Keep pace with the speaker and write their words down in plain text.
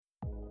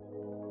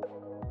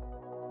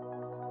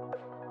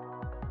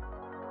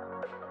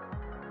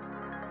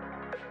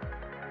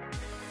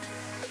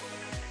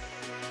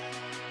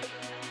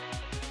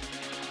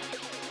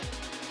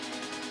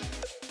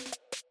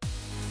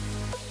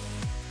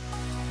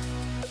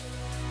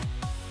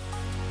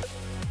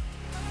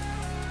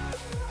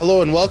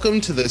Hello and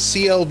welcome to the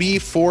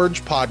CLB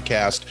Forge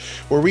podcast,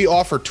 where we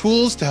offer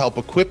tools to help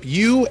equip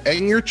you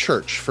and your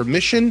church for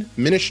mission,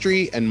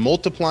 ministry, and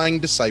multiplying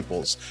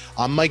disciples.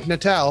 I'm Mike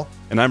Natal.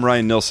 And I'm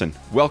Ryan Nilsson.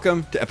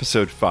 Welcome to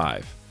episode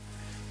 5.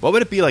 What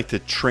would it be like to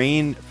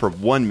train for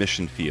one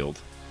mission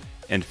field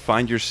and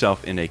find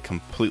yourself in a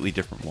completely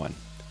different one?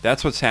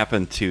 That's what's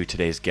happened to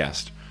today's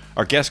guest.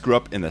 Our guest grew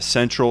up in the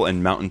central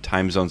and mountain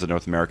time zones of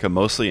North America,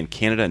 mostly in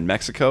Canada and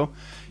Mexico.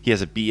 He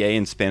has a BA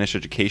in Spanish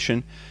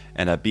education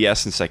and a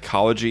BS in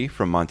psychology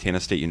from Montana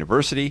State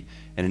University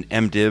and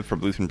an MDiv from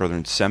Lutheran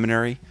Brethren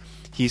Seminary.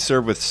 He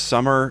served with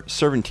summer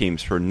serving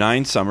teams for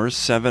 9 summers,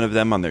 7 of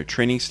them on their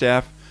training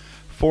staff,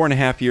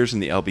 4.5 years in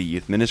the LB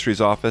Youth Ministries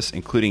office,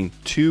 including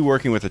 2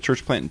 working with a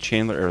church plant in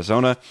Chandler,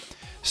 Arizona.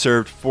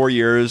 Served 4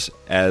 years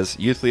as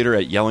youth leader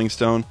at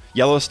Yellowstone,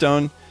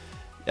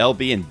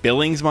 LB in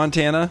Billings,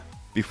 Montana,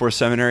 before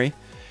seminary,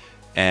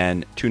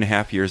 and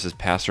 2.5 years as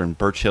pastor in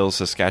Birch Hills,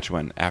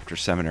 Saskatchewan, after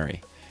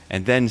seminary.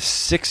 And then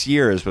 6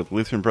 years with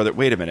Lutheran Brother.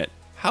 Wait a minute.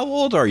 How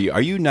old are you?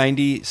 Are you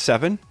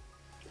 97?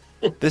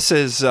 This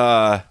is...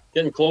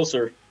 Getting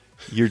closer.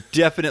 You're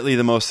definitely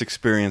the most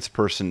experienced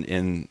person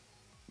in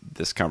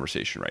this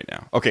conversation right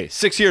now. Okay,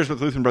 6 years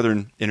with Lutheran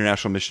Brethren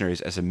International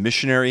Missionaries as a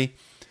missionary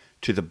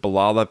to the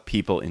Balala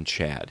people in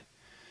Chad.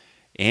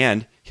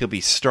 And he'll be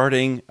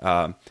starting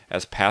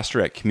as pastor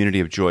at Community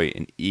of Joy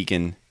in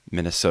Eagan,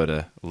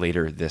 Minnesota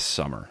later this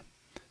summer.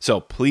 So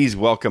please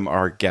welcome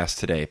our guest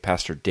today,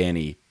 Pastor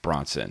Danny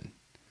Bronson.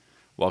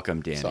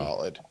 Welcome, Danny.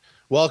 Solid.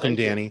 Welcome,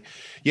 Danny.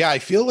 Yeah, I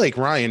feel like,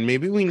 Ryan,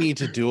 maybe we need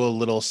to do a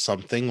little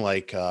something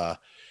like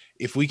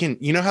if we can,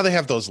 you know how they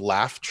have those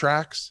laugh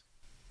tracks?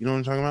 You know what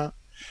I'm talking about?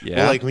 Yeah.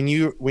 Well, like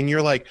when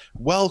you're like,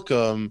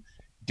 welcome,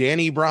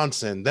 Danny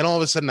Bronson, then all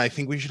of a sudden I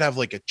think we should have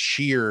like a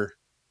cheer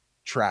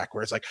track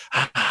where it's like,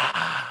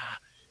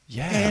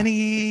 yeah,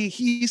 Danny,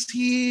 he's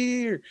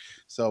here.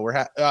 So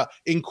we're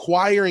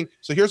inquiring.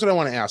 So here's what I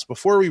want to ask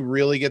before we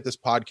really get this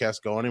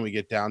podcast going and we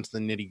get down to the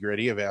nitty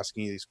gritty of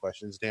asking you these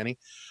questions, Danny.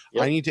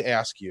 Yep. I need to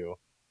ask you,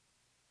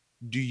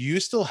 do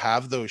you still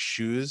have those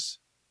shoes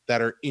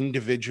that are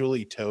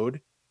individually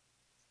towed?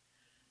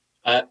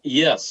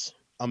 Yes.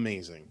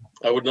 Amazing.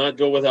 I would not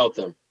go without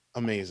them.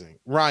 Amazing.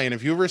 Ryan,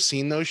 have you ever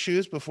seen those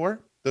shoes before?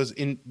 Those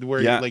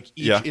like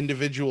each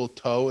individual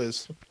toe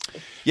is.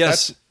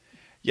 Yes.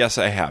 Yes,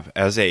 I have.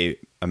 As a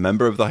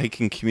member of the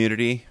hiking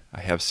community, I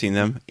have seen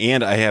them,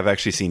 and I have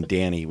actually seen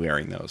Danny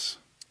wearing those.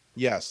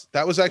 Yes,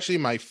 that was actually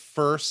my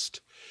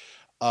first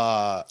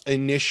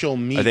initial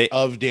meet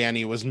of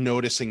Danny, was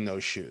noticing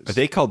those shoes. Are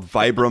they called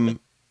Vibram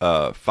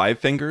 5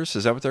 Fingers?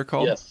 Is that what they're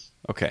called? Yes.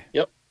 Okay.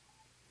 Yep.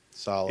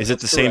 Solid. Is it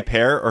the same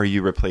pair, or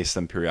you replace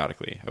them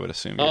periodically? I would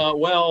assume.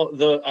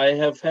 I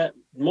have had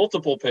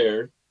multiple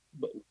pairs,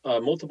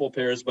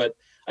 but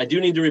I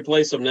do need to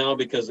replace them now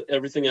because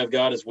everything I've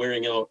got is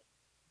wearing out.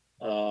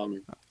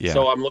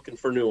 So I'm looking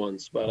for new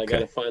ones, but I got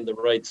to find the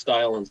right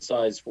style and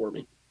size for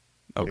me.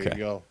 Okay. There you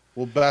go.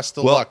 Well, best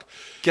of luck.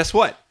 Guess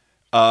what?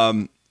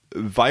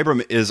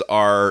 Vibram is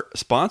our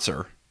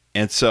sponsor,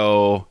 and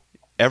so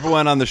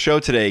everyone on the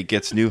show today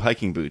gets new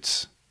hiking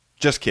boots.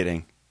 Just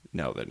kidding.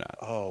 No, they're not.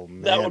 Oh,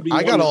 man. That would be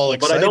I got all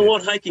excited. But I don't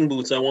want hiking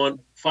boots. I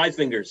want 5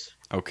 fingers.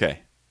 Okay.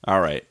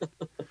 All right.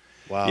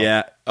 Wow.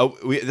 Yeah. Oh,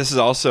 this is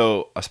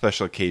also a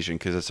special occasion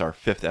because it's our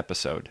 5th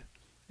episode.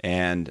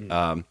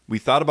 And we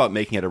thought about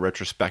making it a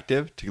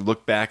retrospective to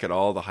look back at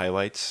all the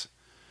highlights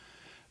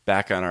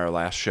back on our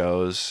last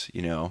shows,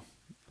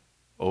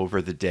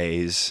 over the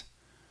days.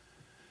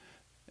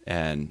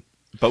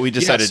 But we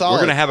decided we're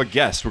going to have a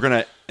guest. We're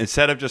going to,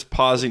 instead of just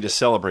pausing to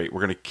celebrate, we're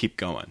going to keep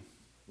going.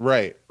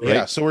 Right.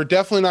 Yeah. So we're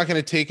definitely not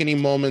going to take any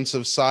moments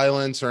of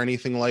silence or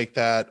anything like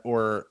that,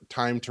 or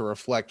time to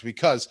reflect,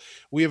 because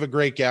we have a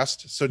great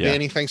guest. So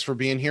Danny, thanks for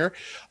being here.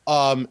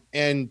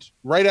 And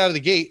right out of the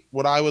gate,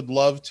 what I would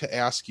love to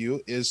ask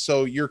you is,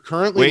 so you're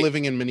currently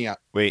living in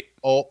Minneapolis.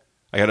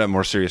 I got a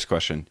more serious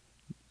question.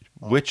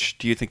 Which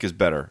do you think is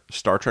better,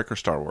 Star Trek or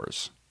Star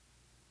Wars?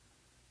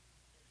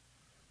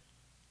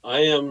 I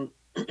am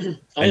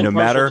partial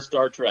to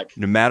Star Trek.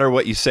 No matter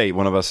what you say,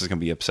 one of us is going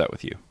to be upset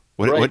with you.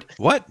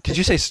 What did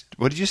you say?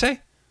 What did you say?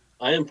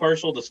 I am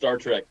partial to Star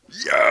Trek.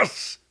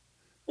 Yes.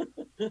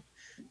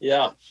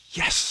 Yeah.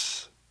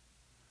 Yes.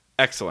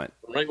 Excellent.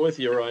 I'm right with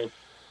you, Ryan.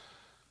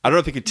 I don't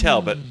know if you could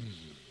tell, but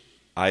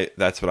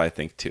that's what I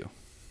think too.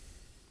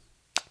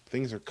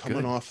 Things are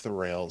coming off the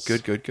rails.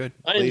 Good.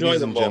 I enjoy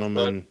them both,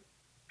 gentlemen.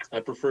 But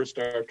I prefer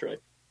Star Trek.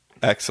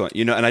 Excellent.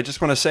 And I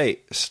just want to say,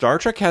 Star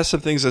Trek has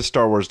some things that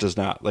Star Wars does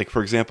not. Like,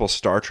 for example,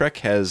 Star Trek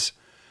has,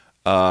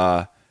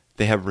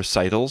 they have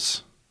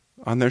recitals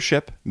on their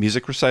ship,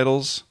 music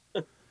recitals.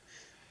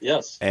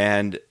 Yes.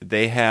 And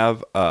they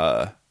have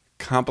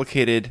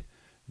complicated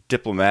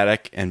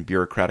diplomatic and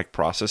bureaucratic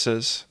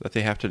processes that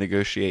they have to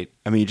negotiate.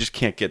 I mean, you just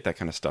can't get that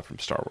kind of stuff from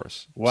Star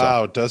Wars.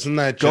 Wow, doesn't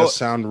that just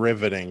sound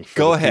riveting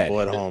for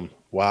people at home?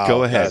 Wow.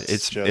 Go ahead.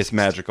 It's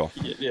magical.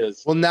 It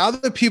is. Well, now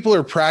that people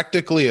are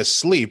practically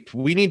asleep,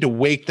 we need to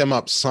wake them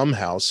up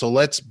somehow. So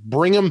let's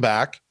bring them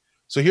back.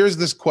 So here's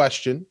this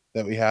question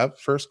that we have.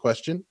 First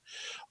question.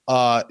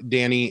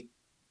 Danny,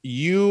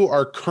 you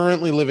are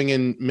currently living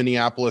in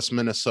Minneapolis,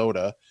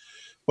 Minnesota,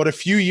 but a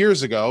few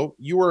years ago,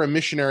 you were a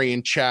missionary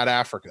in Chad,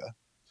 Africa.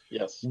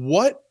 Yes.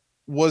 What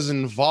was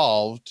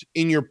involved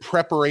in your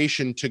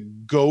preparation to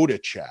go to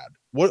Chad?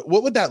 What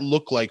would that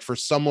look like for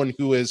someone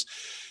who is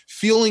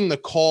feeling the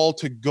call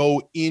to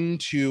go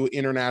into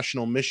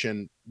international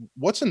mission?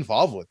 What's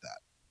involved with that?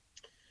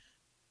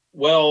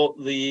 Well,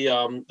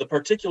 the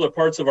particular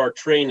parts of our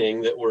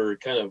training that were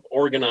kind of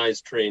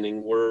organized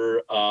training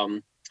were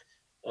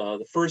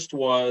the first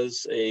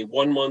was a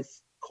 1-month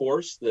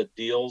course that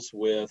deals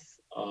with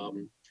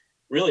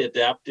really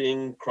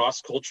adapting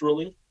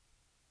cross-culturally,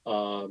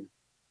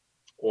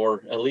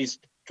 or at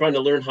least trying to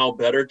learn how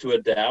better to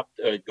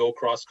adapt, go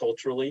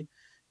cross-culturally,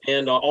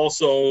 and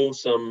also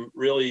some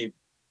really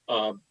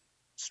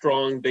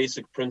strong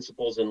basic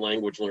principles in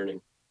language learning,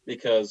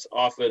 because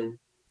often,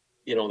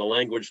 the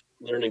language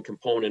learning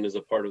component is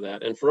a part of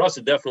that. And for us,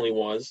 it definitely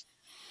was.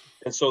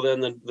 And so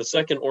then the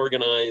second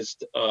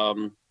organized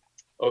kind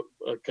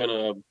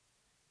of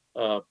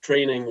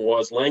training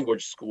was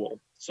language school.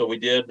 So we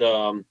did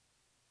the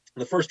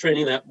first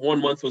training, that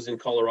 1 month, was in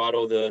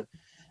Colorado.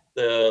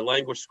 The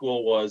language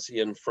school was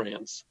in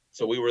France.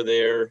 So we were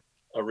there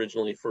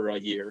originally for a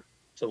year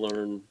to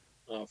learn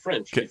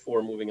French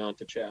before moving on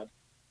to Chad.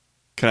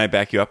 Can I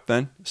back you up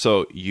then?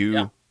 So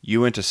you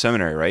went to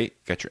seminary, right?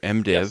 Got your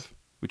MDiv, yes,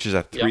 which is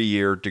a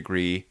 3-year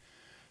degree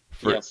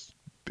for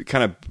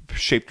kind of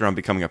shaped around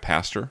becoming a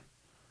pastor.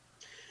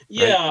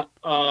 Yeah,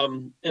 right?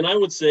 And I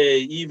would say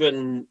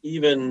even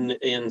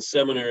in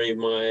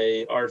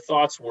seminary, our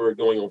thoughts were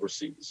going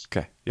overseas.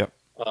 Okay. Yep.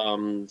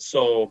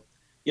 So,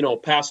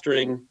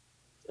 pastoring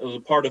was a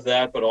part of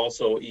that, but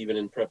also even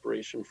in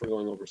preparation for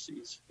going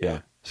overseas. Yeah.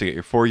 So you get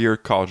your 4-year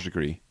college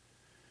degree,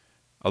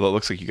 although it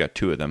looks like you got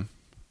 2 of them.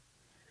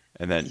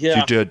 And then did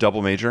you do a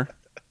double major?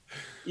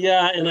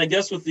 Yeah, and I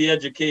guess with the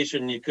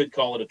education, you could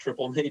call it a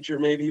triple major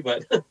maybe,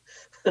 but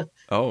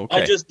okay.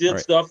 I just did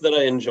stuff that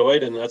I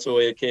enjoyed, and that's the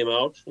way it came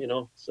out,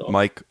 So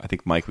Mike,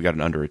 we got an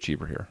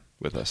underachiever here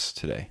with us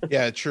today.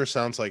 Yeah, it sure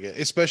sounds like it,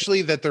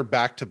 especially that they're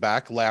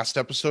back-to-back. Last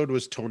episode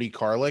was Tony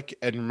Karlik,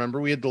 and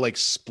remember we had to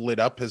split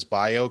up his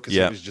bio because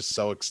it was just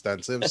so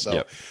extensive.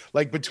 So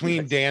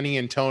between Danny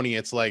and Tony,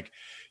 it's like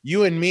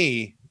you and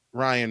me,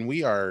 Ryan,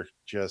 we are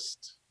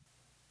just...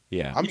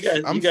 Yeah, I'm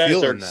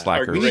feeling that.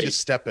 Slackers. We need to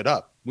step it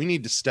up. We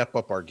need to step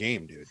up our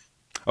game, dude.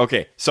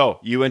 Okay, so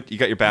you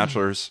got your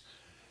bachelor's,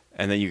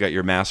 and then you got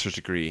your master's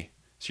degree.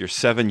 So you're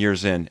 7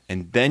 years in,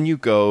 and then you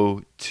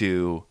go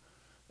to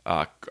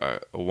a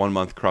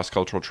 1-month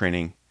cross-cultural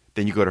training.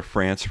 Then you go to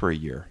France for a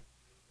year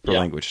for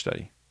language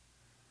study.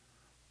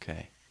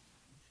 Okay.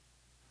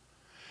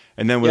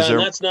 And then was there?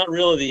 And that's not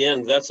really the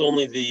end. That's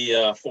only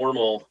the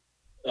formal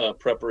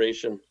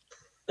preparation.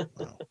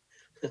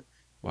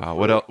 Wow.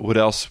 What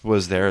else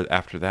was there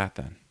after that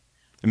then?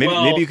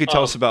 Maybe you could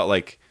tell us about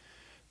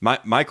my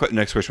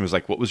next question was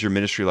what was your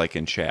ministry like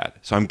in Chad?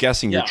 So I'm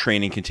guessing your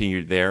training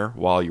continued there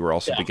while you were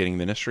also beginning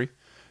ministry.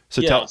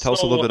 So tell us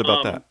a little bit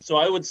about that. So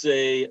I would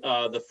say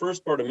the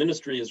first part of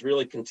ministry is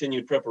really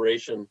continued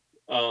preparation.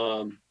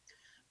 I've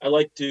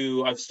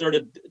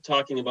started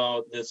talking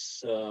about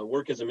this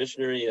work as a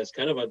missionary as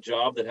kind of a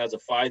job that has a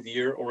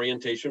 5-year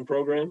orientation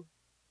program,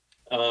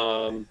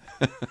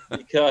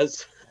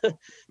 because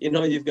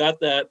you've got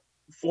that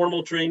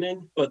formal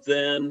training, but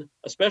then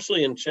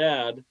especially in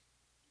Chad,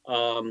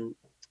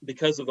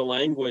 because of the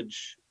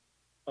language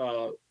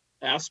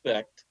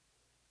aspect,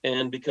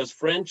 and because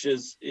French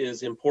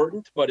is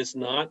important, but it's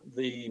not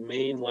the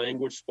main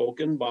language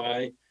spoken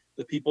by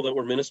the people that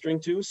we're ministering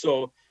to.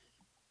 So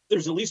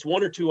there's at least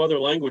 1 or 2 other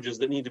languages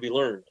that need to be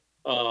learned.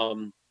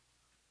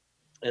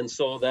 And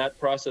so that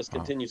process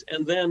continues.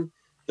 And then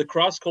the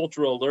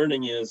cross-cultural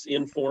learning is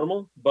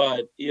informal,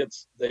 but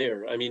it's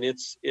there. I mean,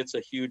 it's a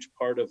huge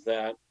part of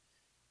that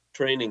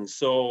training.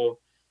 So,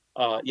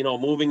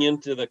 moving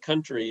into the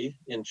country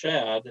in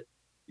Chad,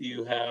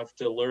 you have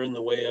to learn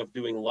the way of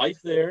doing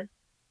life there.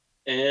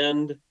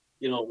 And,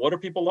 what are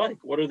people like?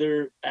 What are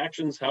their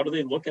actions? How do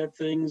they look at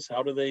things?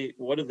 What do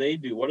they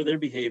do? What are their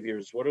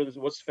behaviors?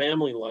 What's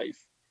family life?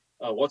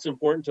 What's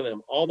important to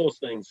them? All those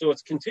things. So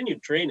it's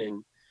continued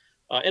training.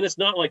 And it's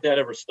not like that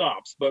ever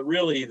stops, but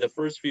really the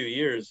first few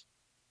years,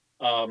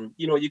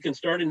 you can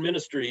start in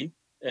ministry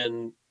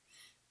and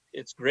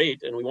it's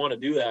great. And we want to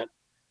do that.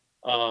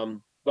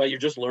 But you're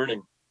just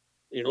learning.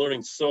 You're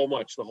learning so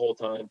much the whole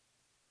time.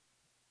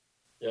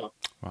 Yeah.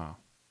 Wow.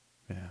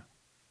 Yeah.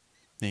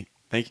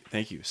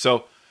 Thank you.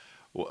 So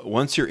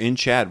once you're in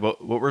Chad,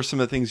 what were some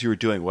of the things you were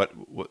doing? What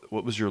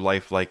was your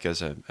life like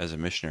as a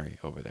missionary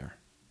over there?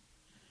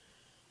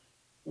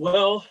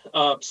 Well,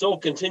 so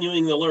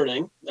continuing the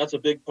learning, that's a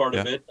big part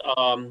of it.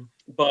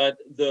 But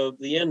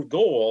the end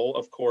goal,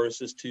 of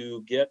course, is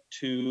to get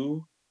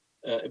to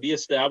be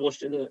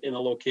established in a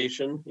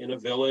location, in a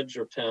village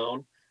or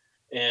town,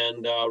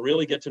 and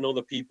really get to know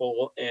the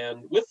people,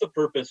 and with the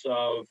purpose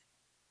of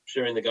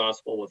sharing the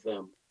gospel with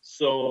them.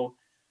 So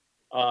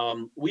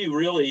we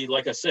really,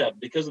 like I said,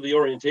 because of the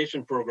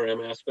orientation program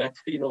aspect,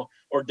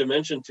 or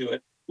dimension to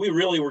it, we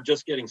really were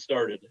just getting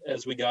started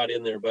as we got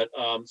in there. But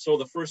so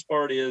the first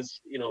part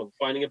is,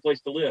 finding a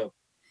place to live,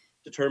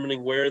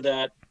 determining where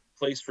that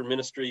place for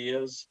ministry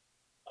is,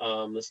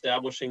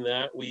 establishing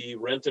that. We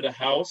rented a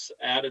house,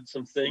 added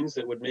some things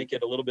that would make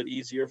it a little bit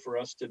easier for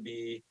us to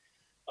be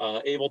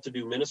able to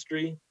do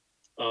ministry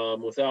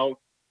without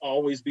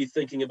always be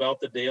thinking about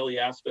the daily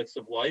aspects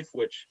of life,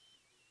 which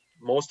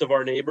most of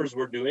our neighbors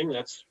were doing.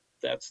 That's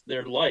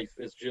their life,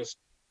 is just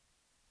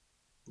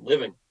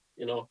living,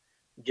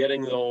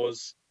 getting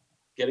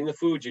the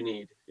food you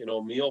need.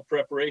 Meal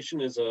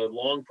preparation is a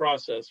long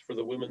process for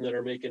the women that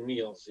are making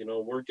meals.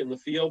 Work in the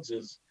fields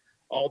is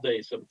all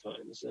day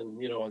sometimes,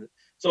 and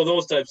so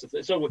those types of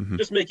things. So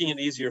just making it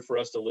easier for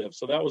us to live.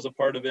 So that was a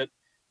part of it,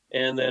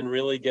 and then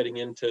really getting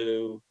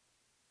to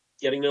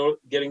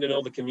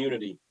know the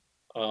community,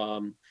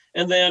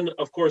 and then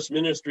of course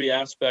ministry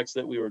aspects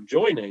that we were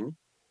joining,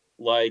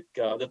 like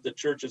that the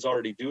church is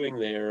already doing.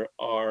 There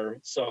are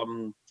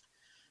some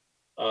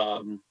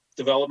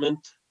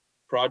development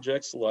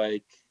projects,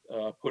 like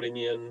putting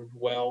in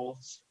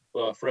wells,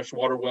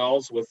 freshwater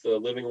wells with the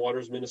Living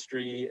Waters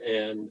Ministry.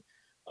 And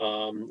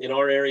in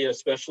our area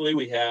especially,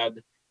 we had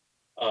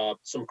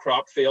some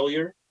crop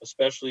failure,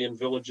 especially in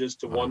villages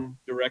to one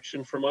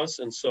direction from us.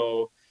 And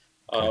so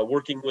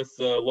working with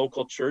the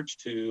local church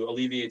to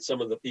alleviate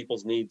some of the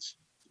people's needs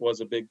was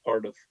a big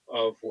part of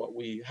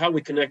how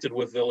we connected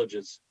with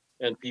villages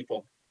and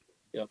people.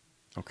 Yeah.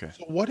 Okay.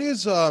 So what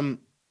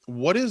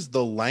is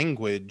the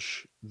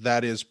language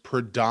that is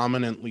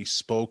predominantly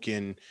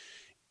spoken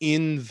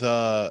in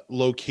the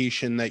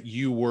location that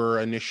you were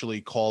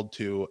initially called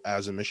to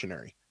as a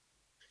missionary?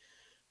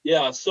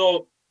 Yeah,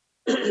 so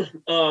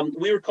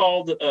we were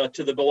called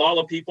to the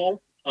Balala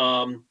people.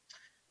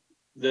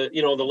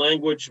 The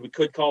language, we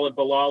could call it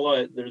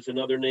Balala. There's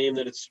another name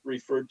that it's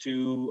referred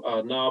to,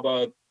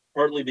 Naba,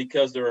 partly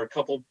because there are a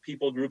couple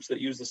people groups that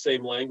use the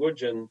same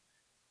language, and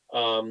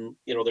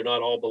they're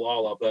not all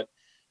Balala, but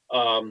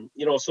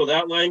so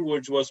that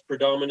language was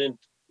predominant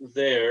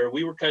there.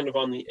 We were kind of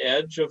on the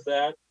edge of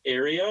that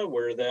area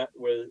where that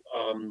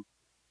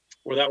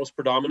was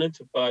predominant.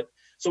 But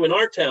so in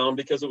our town,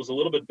 because it was a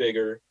little bit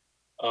bigger,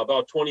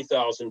 about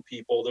 20,000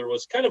 people, there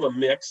was kind of a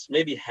mix.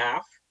 Maybe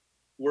half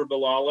were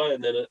Balala,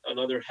 and then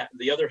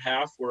the other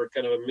half were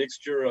kind of a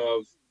mixture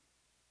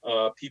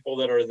of people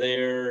that are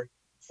there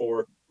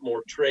for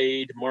more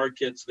trade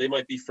markets. They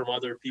might be from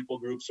other people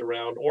groups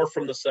around, or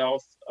from the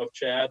south of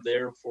Chad,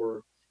 there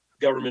for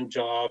government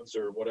jobs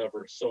or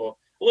whatever. So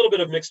a little bit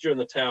of mixture in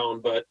the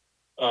town, but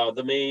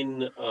the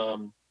main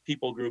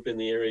people group in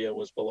the area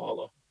was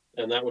Balala,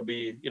 and that would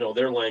be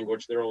their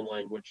language, their own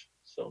language.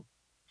 So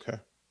okay,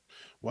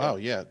 wow,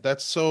 yeah,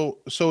 that's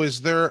so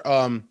is there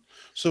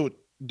so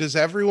does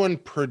everyone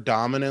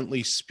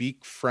predominantly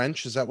speak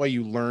French? Is that why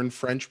you learn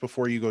French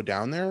before you go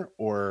down there?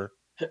 Or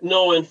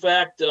no, in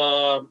fact,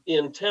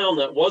 in town,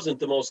 that wasn't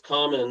the most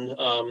common.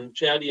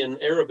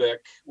 Chadian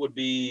Arabic would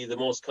be the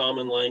most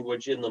common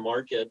language in the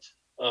market.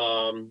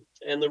 And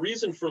the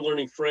reason for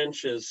learning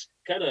French is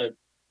kind of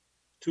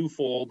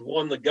twofold.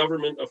 One,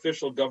 the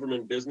official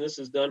government business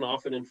is done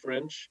often in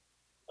French,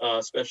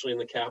 especially in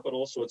the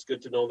capital. So it's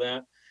good to know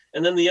that.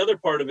 And then the other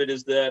part of it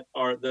is that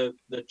the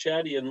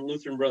Chadian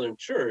Lutheran Brethren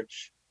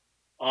Church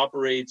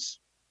operates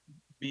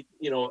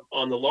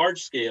on the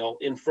large scale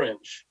in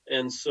French.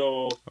 And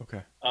so,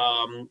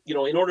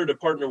 in order to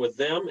partner with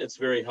them, it's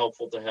very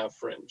helpful to have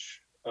French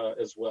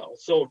as well.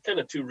 So kind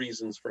of two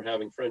reasons for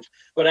having French.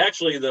 But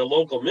actually, the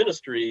local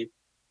ministry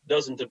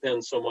doesn't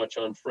depend so much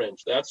on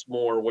French. That's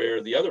more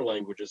where the other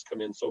languages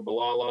come in. So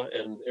Balala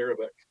and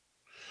Arabic.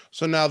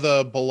 So now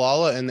the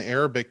Balala and the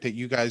Arabic that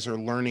you guys are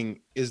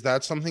learning, is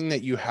that something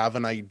that you have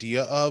an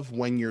idea of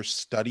when you're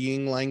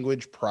studying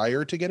language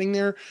prior to getting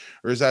there?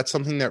 Or is that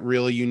something that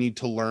really you need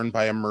to learn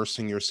by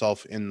immersing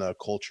yourself in the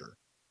culture?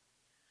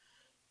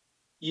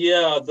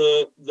 Yeah,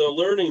 the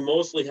learning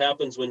mostly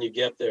happens when you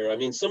get there. I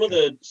mean, some of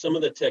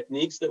the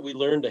techniques that we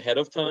learned ahead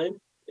of time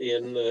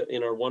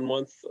in our 1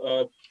 month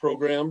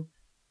program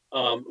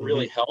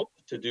really help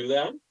to do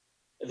that.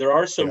 There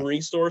are some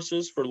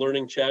resources for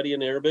learning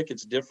Chadian Arabic.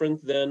 It's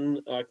different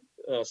than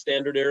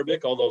standard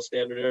Arabic, although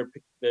standard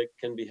Arabic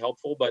can be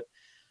helpful. But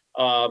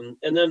then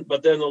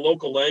the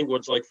local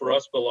language, like for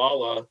us,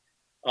 Balala,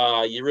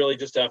 you really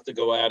just have to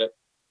go at it.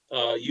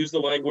 Use the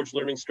language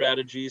learning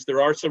strategies.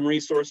 There are some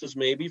resources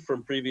maybe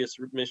from previous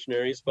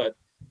missionaries, but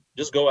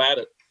just go at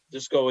it.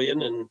 Just go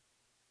in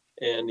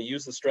and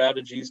use the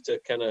strategies to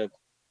kind of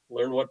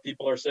learn what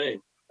people are saying.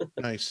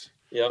 Nice.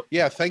 Yep.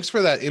 Yeah, thanks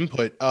for that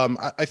input.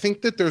 I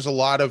think that there's a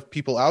lot of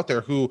people out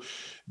there who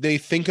they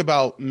think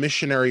about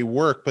missionary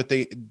work, but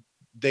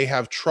they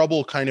have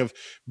trouble kind of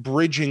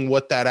bridging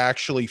what that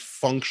actually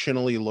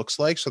functionally looks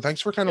like. So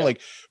thanks for kind of like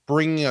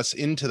bringing us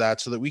into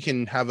that so that we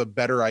can have a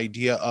better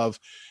idea of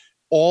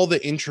all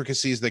the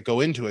intricacies that go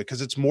into it,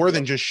 because it's more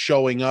than just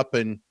showing up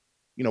and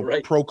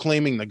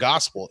proclaiming the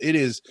gospel. It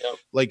is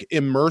like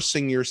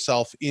immersing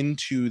yourself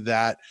into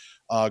that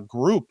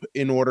group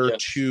in order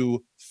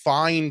to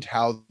find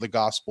how the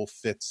gospel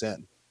fits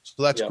in.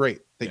 So that's great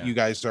that you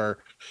guys are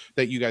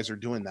that you guys are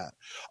doing that.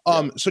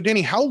 So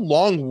Danny, how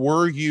long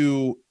were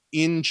you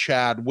in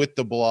Chad with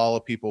the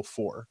Balala people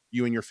for,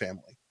 you and your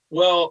family?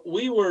 Well,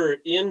 we were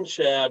in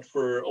Chad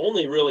for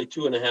only really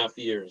 2.5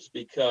 years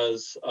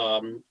because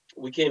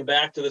we came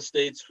back to the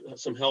States,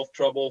 some health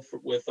trouble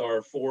with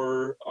our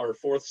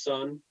fourth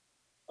son,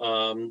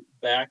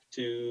 back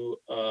to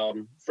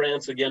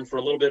France again for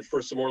a little bit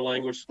for some more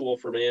language school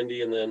for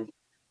Mandy, and then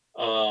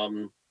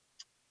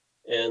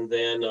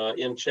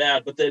in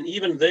Chad. But then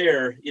even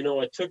there,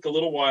 it took a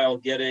little while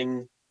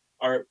getting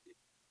our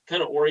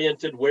kind of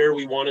oriented where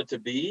we wanted to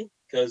be,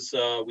 because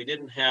we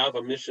didn't have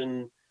a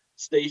mission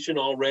station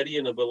already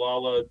in a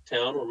Balala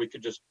town where we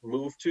could just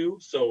move to.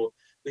 So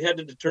we had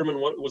to determine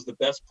what was the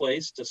best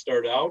place to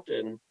start out,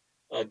 and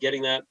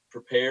getting that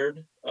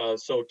prepared.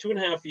 So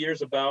 2.5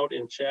 years about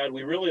in Chad.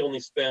 We really only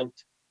spent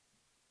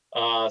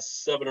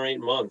 7 or 8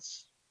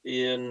 months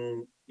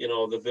in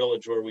the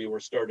village where we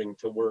were starting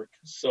to work.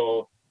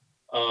 So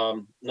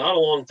not a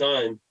long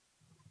time.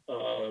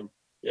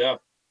 Yeah.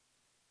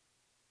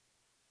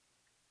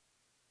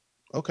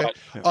 Okay.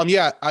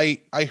 Yeah,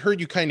 I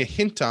heard you kind of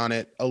hint on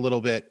it a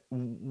little bit.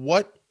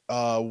 What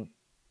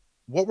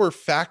were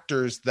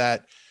factors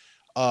that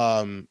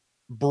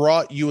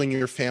brought you and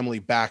your family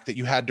back, that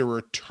you had to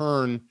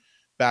return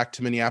back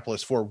to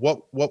Minneapolis for?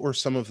 What were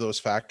some of those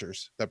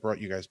factors that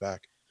brought you guys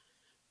back?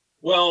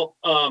 Well,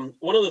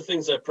 one of the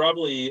things I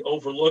probably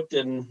overlooked,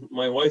 and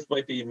my wife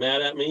might be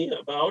mad at me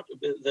about,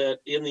 that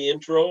in the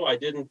intro, I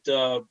didn't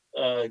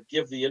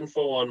give the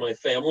info on my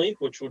family,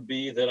 which would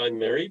be that I'm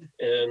married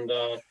and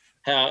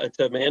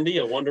to Mandy,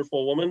 a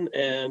wonderful woman,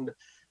 and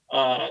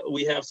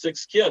we have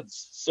 6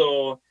 kids,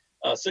 so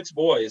 6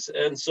 boys.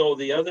 And so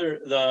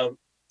the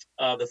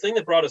thing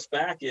that brought us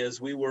back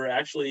is we were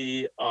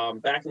actually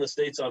back in the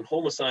States on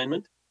home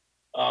assignment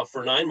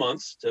for 9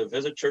 months to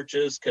visit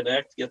churches,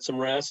 connect, get some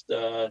rest,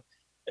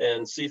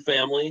 and see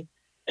family.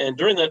 And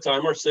during that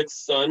time, our 6th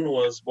son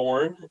was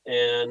born,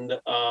 and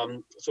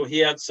so he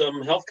had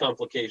some health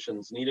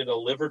complications, needed a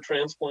liver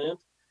transplant.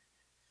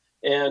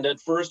 And at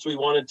first, we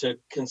wanted to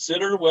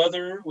consider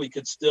whether we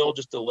could still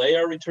just delay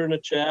our return to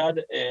Chad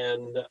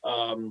and,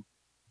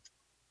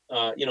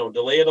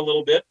 delay it a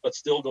little bit, but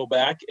still go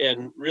back.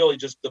 And really,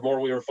 just the more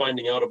we were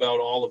finding out about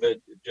all of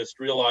it, just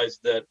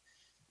realized that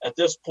at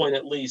this point,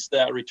 at least,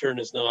 that return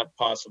is not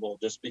possible,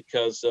 just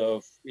because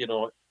of,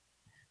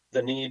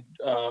 the need,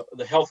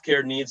 the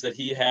healthcare needs that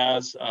he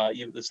has.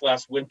 This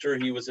last winter,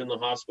 he was in the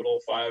hospital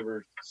 5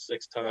 or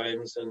 6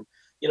 times. And,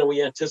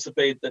 we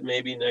anticipate that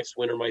maybe next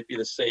winter might be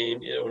the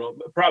same,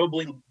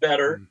 probably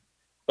better,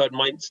 but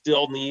might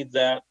still need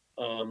that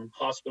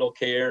hospital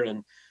care.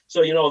 And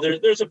so,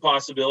 there's a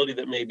possibility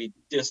that maybe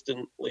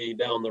distantly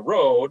down the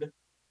road,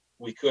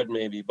 we could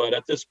maybe, but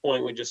at this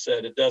point, we just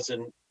said it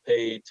doesn't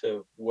pay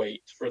to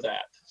wait for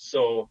that.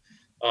 So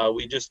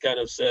we just kind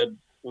of said,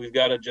 we've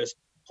got to just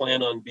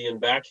plan on being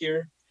back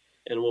here,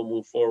 and we'll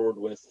move forward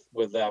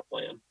with that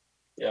plan.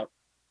 Yep.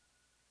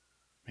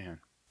 Man,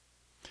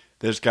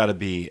 there's got to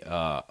be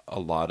a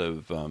lot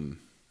of,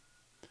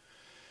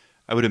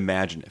 I would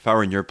imagine if I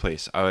were in your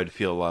place, I would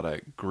feel a lot of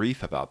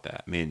grief about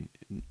that. I mean,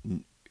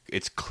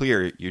 it's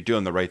clear you're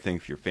doing the right thing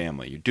for your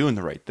family. You're doing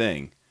the right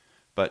thing.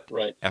 But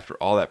right. After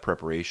all that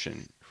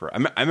preparation I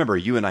remember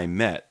you and I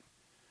met.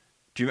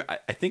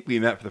 I think we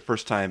met for the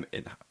first time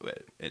in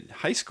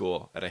high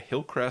school at a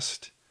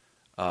Hillcrest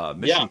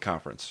mission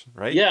conference,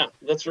 right? Yeah,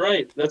 that's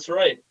right.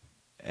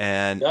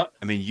 And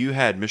I mean, you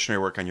had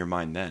missionary work on your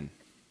mind then.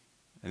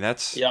 And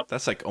that's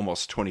like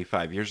almost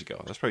 25 years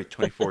ago. That's probably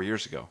 24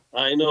 years ago.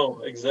 I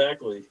know,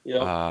 exactly.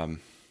 Yeah.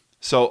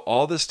 So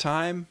all this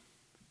time,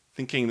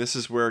 thinking this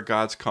is where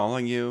God's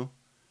calling you,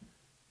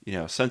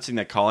 sensing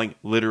that calling,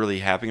 literally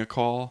having a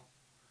call,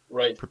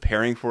 right?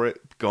 Preparing for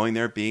it, going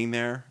there, being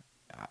there.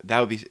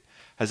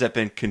 Has that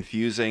been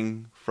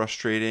confusing,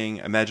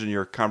 frustrating? I imagine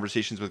your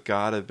conversations with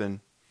God have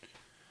been.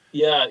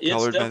 Yeah,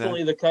 it's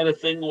definitely the kind of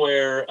thing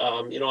where,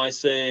 I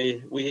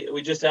say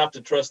we just have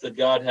to trust that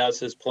God has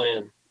His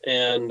plan.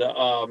 And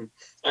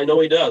I know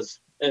He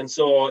does. And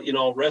so,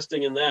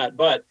 resting in that.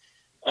 But,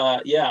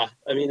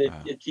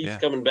 it keeps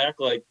coming back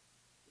like,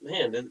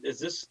 man, is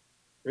this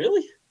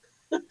really?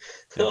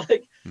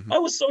 I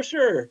was so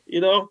sure,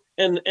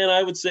 And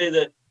I would say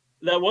that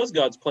was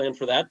God's plan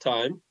for that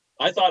time.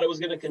 I thought it was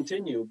going to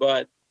continue.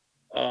 But,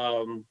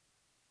 But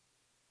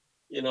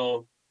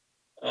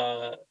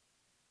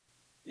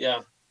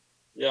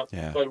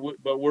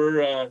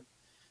we're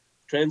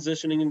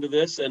transitioning into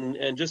this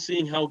and just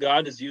seeing how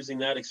God is using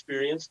that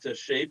experience to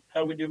shape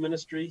how we do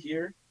ministry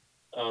here,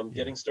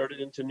 getting started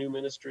into new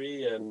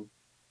ministry, and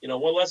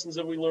what lessons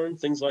have we learned,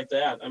 things like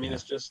that. I mean,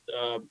 it's just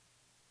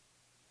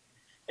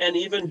and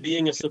even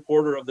being a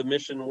supporter of the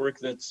mission work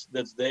that's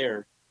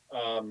there,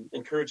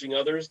 encouraging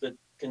others that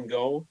can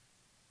go,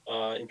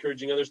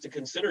 encouraging others to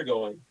consider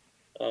going.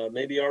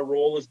 Maybe our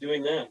role is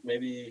doing that.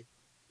 Maybe,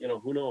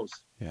 who knows?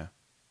 Yeah.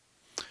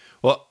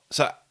 Well,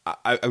 so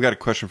I've got a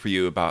question for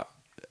you about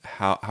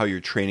how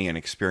your training and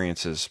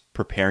experiences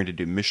preparing to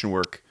do mission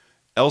work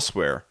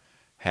elsewhere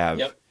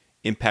have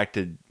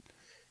impacted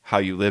how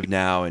you live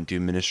now and do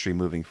ministry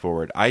moving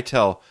forward. I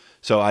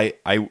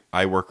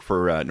work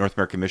for North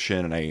American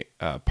Mission,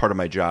 and part of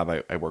my job,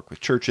 I work with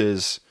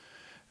churches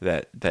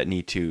that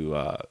need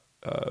to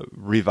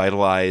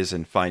revitalize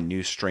and find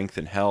new strength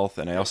and health,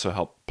 and I also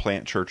help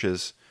plant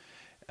churches.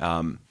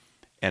 And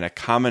a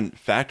common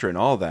factor in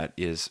all of that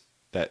is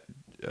that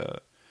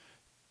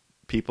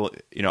people,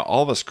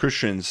 all of us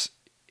Christians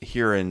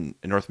here in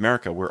North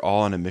America, we're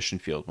all in a mission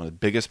field, one of the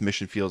biggest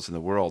mission fields in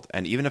the world.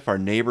 And even if our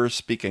neighbors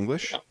speak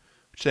English,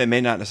 which they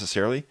may not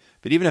necessarily,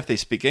 but even if they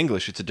speak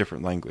English, it's a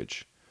different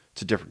language.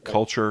 It's a different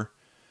culture.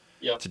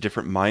 Yep. It's a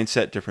different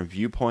mindset, different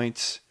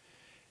viewpoints.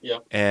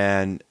 Yep.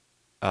 And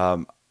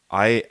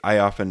I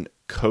often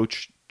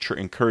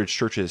encourage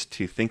churches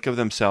to think of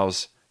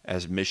themselves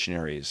as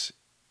missionaries.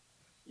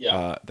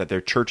 Yeah. That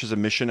their church is a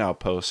mission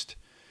outpost,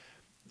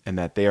 and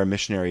that they are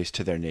missionaries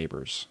to their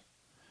neighbors.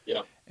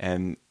 Yeah.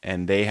 And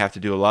they have to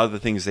do a lot of the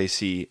things they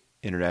see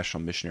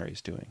international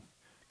missionaries doing.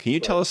 Can you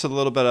tell us a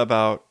little bit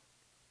about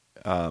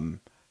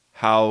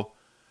how,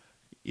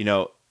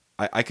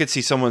 I could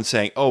see someone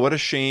saying, "Oh, what a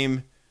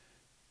shame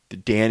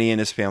that Danny and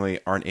his family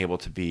aren't able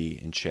to be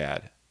in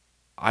Chad."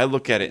 I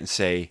look at it and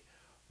say,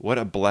 what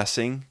a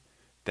blessing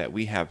that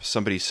we have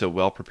somebody so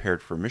well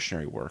prepared for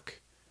missionary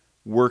work,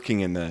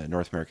 working in the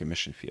North American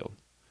mission field.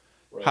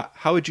 Right.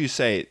 How would you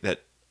say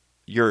that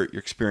your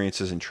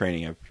experiences and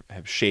training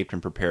have shaped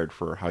and prepared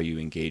for how you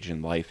engage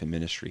in life and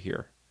ministry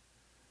here?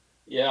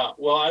 Yeah,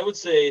 well, I would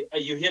say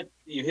you hit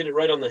it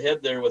right on the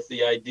head there with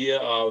the idea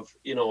of,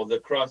 the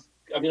cross.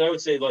 I mean, I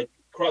would say like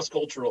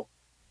cross-cultural,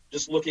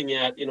 just looking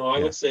at, I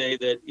would say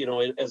that,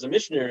 as a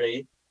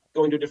missionary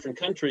going to a different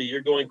country,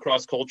 you're going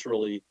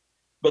cross-culturally.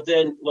 But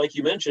then, like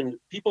you mentioned,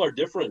 people are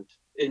different,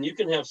 and you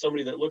can have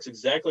somebody that looks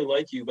exactly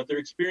like you, but their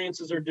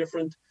experiences are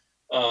different.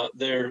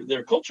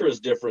 Their culture is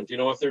different.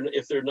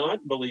 If they're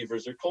not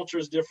believers, their culture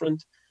is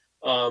different.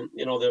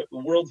 The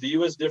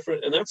worldview is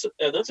different, and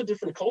that's a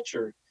different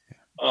culture.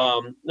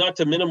 Not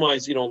to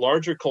minimize,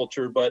 larger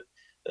culture, but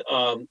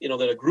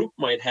that a group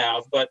might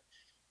have, but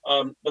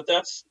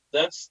that's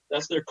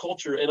their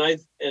culture. And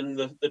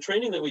the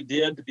training that we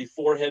did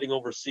before heading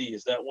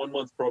overseas, that 1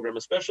 month program,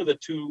 especially the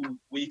 2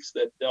 weeks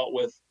that dealt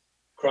with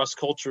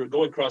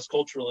going cross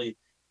culturally,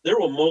 there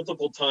were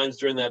multiple times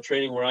during that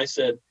training where I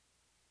said,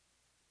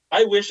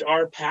 I wish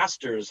our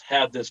pastors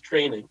had this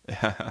training.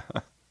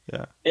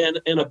 Yeah. And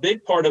a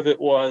big part of it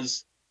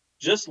was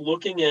just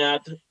looking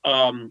at,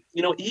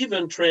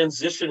 even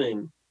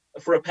transitioning,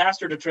 for a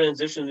pastor to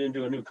transition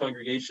into a new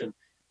congregation.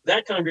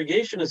 That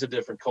congregation is a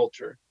different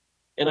culture.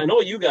 And I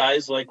know you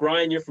guys, like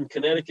Ryan, you're from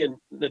Connecticut.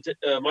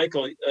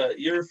 Michael,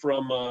 you're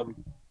from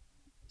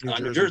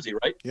New Jersey,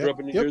 right? Yep. Grew up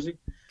in New Jersey?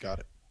 Got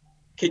it.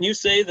 Can you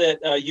say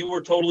that you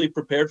were totally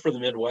prepared for the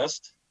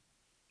Midwest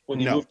when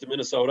you moved to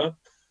Minnesota?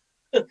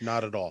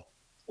 Not at all.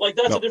 Like,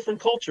 that's a different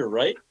culture,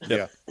 right?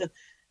 Yeah.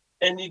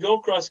 And you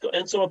go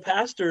and so a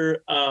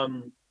pastor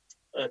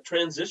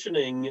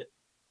transitioning,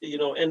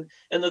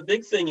 and the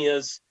big thing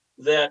is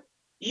that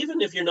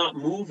even if you're not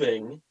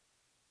moving,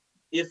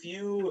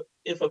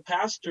 if a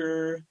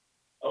pastor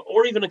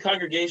or even a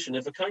congregation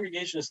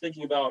is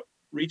thinking about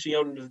reaching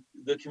out into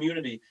the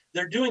community,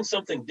 they're doing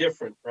something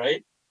different,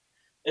 right?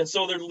 And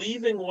so they're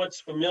leaving what's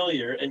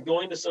familiar and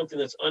going to something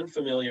that's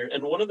unfamiliar.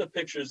 And one of the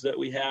pictures that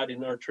we had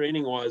in our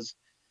training was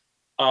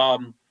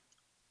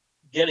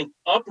getting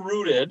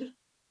uprooted,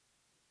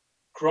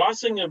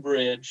 crossing a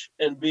bridge,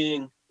 and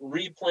being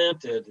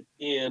replanted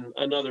in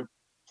another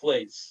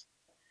place.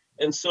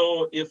 And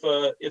so if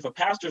a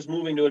pastor's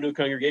moving to a new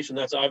congregation,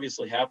 that's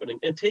obviously happening,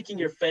 and taking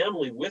your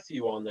family with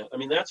you on that. I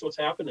mean, that's what's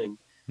happening.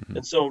 Mm-hmm.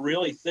 And so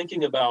really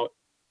thinking about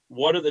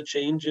what are the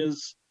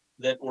changes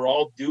that we're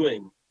all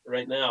doing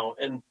right now.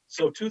 And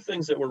so 2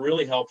 things that were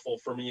really helpful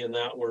for me in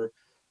that were,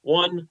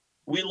 one,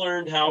 we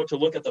learned how to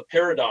look at the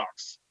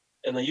paradox,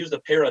 and they used a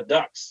pair of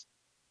ducks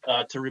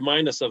to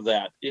remind us of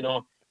that.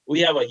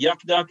 We have a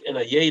yuck duck and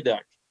a yay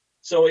duck.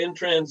 So in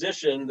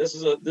transition, this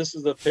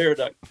is a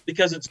paradox,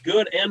 because it's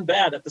good and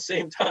bad at the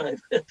same time.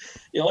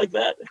 You like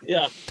that?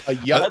 Yeah. A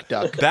yuck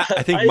duck.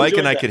 I think Mike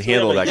and I could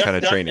handle that kind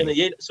of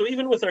training. So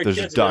even with our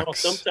kids now,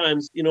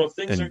 sometimes, if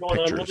things are going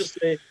on, we'll just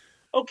say,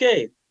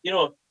 okay,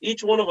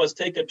 each one of us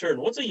take a turn.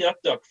 What's a yuck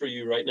duck for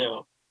you right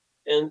now?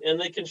 And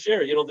they can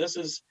share, this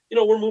is,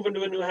 we're moving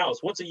to a new house.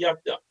 What's a yuck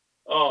duck?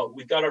 Oh,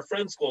 we've got our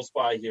friends close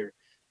by here.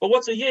 But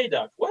what's a yay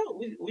duck?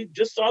 Well, we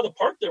just saw the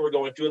park that we're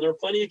going to, and there are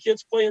plenty of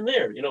kids playing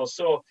there,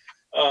 So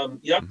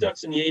yuck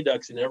ducks and yay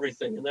ducks and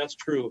everything, and that's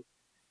true.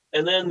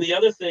 And then the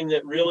other thing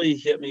that really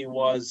hit me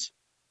was,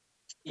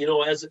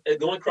 as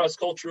going cross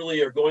culturally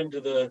or going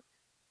to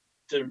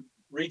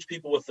reach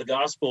people with the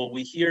gospel,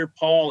 we hear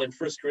Paul in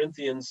 1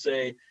 Corinthians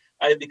say,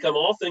 "I have become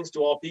all things to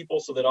all people,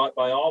 so that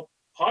by all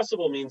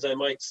possible means I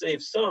might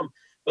save some."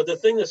 But the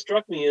thing that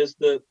struck me is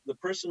the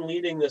person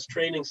leading this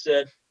training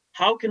said,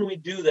 how can we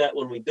do that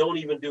when we don't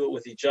even do it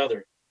with each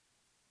other?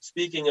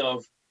 Speaking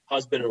of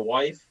husband and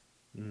wife,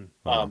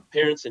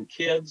 parents and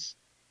kids,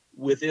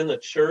 within the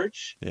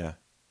church. Yeah.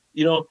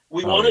 We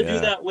want to do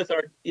that with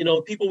our,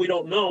 people we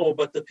don't know,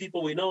 but the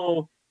people we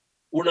know,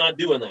 we're not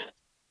doing that.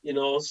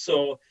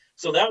 So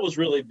that was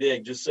really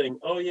big, just saying,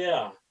 oh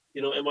yeah,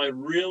 am I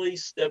really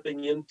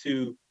stepping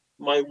into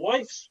my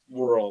wife's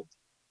world?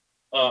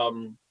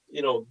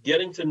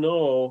 Getting to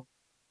know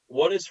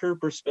what is her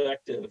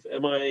perspective.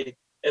 Am I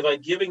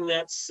giving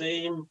that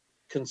same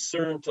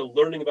concern to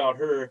learning about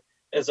her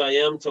as I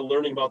am to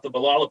learning about the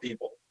Balala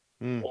people,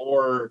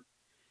 or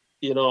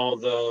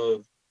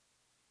the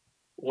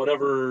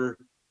whatever,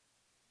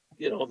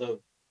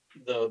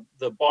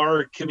 the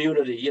bar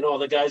community,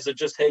 the guys that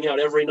just hang out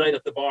every night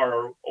at the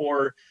bar,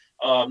 or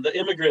the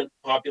immigrant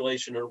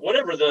population, or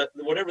whatever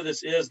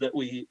this is that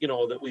we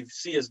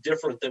see as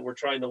different, that we're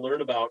trying to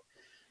learn about.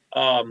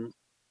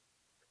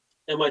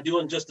 Am I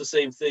doing just the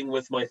same thing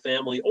with my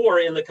family or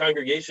in the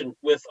congregation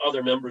with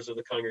other members of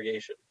the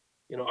congregation?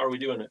 Are we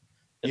doing it?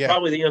 And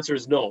probably the answer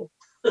is no.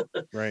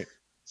 Right.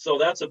 So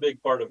that's a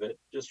big part of it.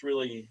 Just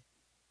really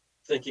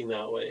thinking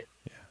that way.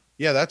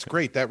 Yeah, that's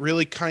great. That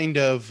really kind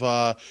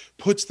of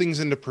puts things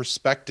into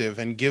perspective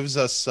and gives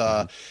us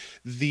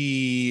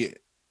the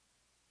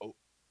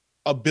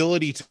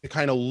ability to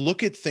kind of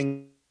look at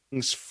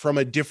things from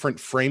a different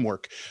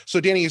framework.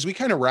 So Danny, as we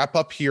kind of wrap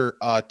up here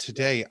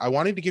today, I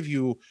wanted to give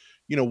you,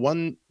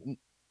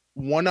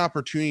 one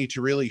opportunity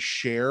to really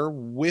share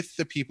with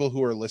the people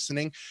who are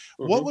listening.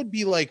 What would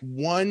be like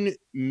one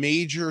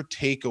major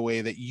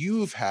takeaway that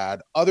you've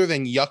had other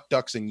than yuck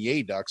ducks and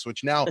yay ducks,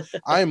 which now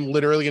I'm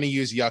literally going to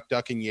use yuck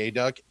duck and yay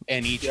duck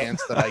any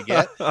chance that I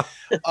get.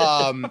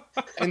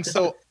 And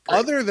so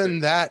other than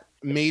that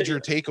major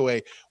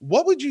takeaway,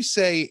 what would you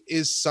say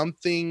is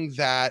something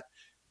that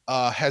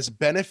has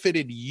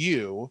benefited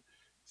you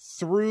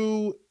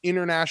through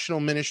international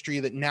ministry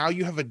that now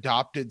you have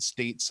adopted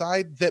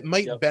stateside that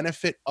might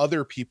benefit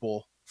other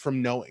people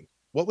from knowing?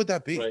 What would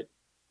that be? Right.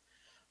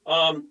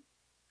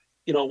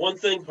 One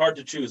thing, hard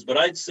to choose, but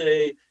I'd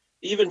say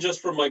even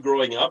just from my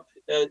growing up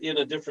in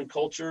a different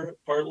culture,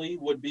 partly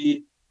would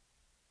be,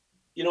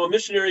 a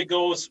missionary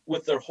goes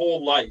with their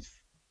whole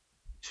life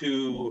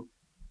to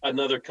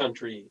another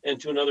country and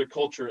to another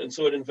culture. And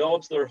so it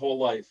envelops their whole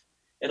life.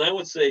 And I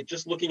would say,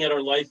 just looking at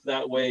our life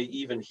that way,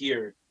 even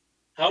here,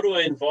 how do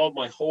I involve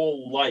my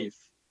whole life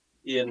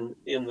in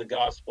the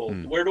gospel?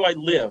 Where do I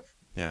live?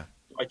 Yeah.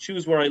 I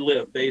choose where I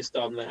live based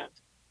on that.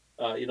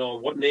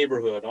 What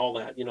neighborhood, all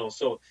that,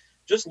 so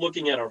just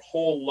looking at our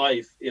whole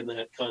life in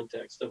that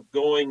context of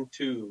going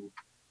to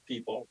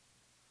people.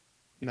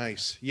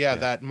 Nice. Yeah,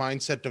 that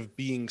mindset of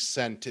being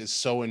sent is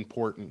so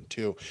important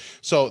too.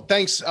 So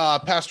thanks,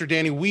 Pastor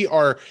Danny. We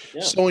are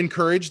so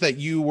encouraged that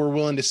you were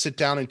willing to sit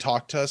down and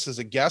talk to us as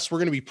a guest. We're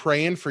going to be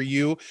praying for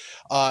you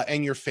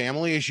and your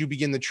family as you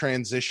begin the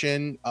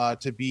transition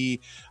to be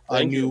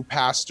a new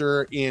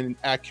pastor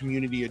at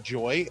Community of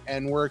Joy.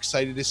 And we're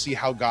excited to see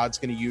how God's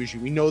going to use you.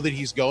 We know that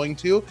he's going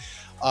to,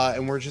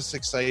 and we're just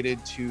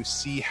excited to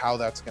see how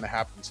that's going to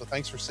happen. So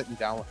thanks for sitting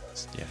down with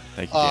us. Yeah,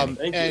 thank you, Danny.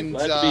 Thank you.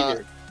 Glad to be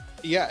here.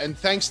 Yeah, and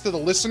thanks to the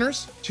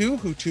listeners, too,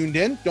 who tuned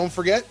in. Don't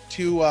forget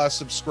to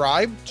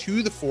subscribe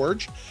to The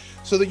Forge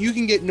so that you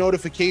can get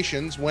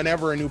notifications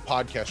whenever a new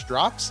podcast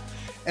drops.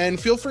 And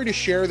feel free to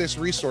share this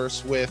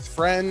resource with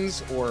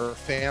friends or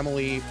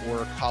family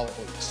or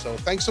colleagues. So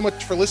thanks so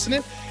much for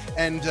listening,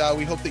 and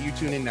we hope that you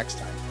tune in next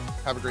time.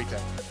 Have a great day.